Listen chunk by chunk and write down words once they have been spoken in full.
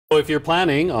If you're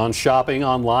planning on shopping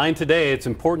online today, it's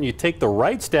important you take the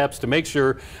right steps to make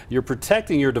sure you're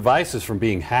protecting your devices from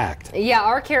being hacked. Yeah,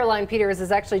 our Caroline Peters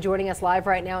is actually joining us live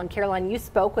right now. And Caroline, you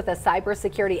spoke with a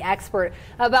cybersecurity expert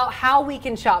about how we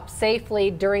can shop safely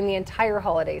during the entire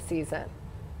holiday season.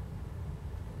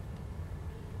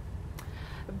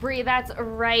 Bree, that's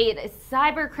right.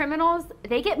 Cyber criminals,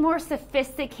 they get more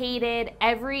sophisticated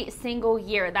every single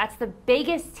year. That's the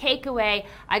biggest takeaway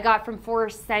I got from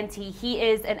Forrest Senti. He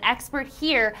is an expert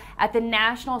here at the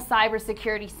National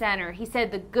Cybersecurity Center. He said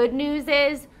the good news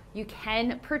is you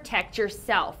can protect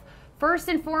yourself. First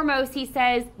and foremost, he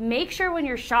says, make sure when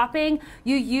you're shopping,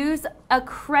 you use a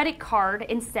credit card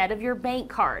instead of your bank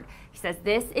card. He says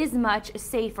this is much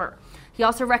safer. He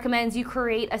also recommends you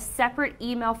create a separate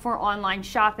email for online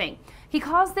shopping. He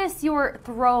calls this your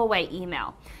throwaway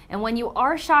email. And when you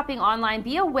are shopping online,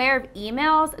 be aware of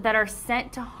emails that are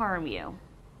sent to harm you.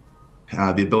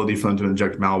 The ability for them to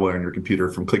inject malware in your computer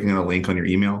from clicking on a link on your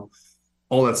email,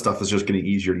 all that stuff is just getting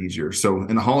easier and easier. So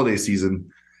in the holiday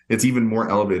season, it's even more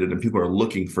elevated and people are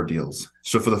looking for deals.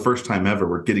 So for the first time ever,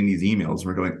 we're getting these emails and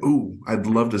we're going, ooh, I'd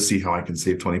love to see how I can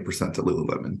save 20% at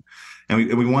Lululemon.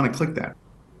 And we want to click that.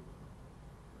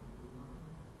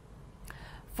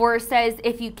 Forrest says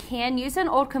if you can, use an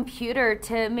old computer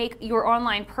to make your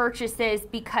online purchases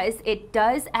because it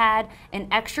does add an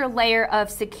extra layer of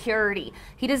security.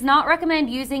 He does not recommend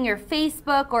using your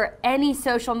Facebook or any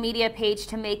social media page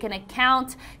to make an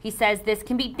account. He says this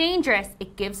can be dangerous.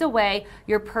 It gives away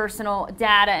your personal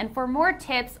data. And for more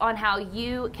tips on how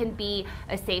you can be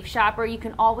a safe shopper, you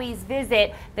can always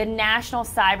visit the National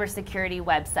Cybersecurity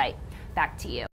website. Back to you.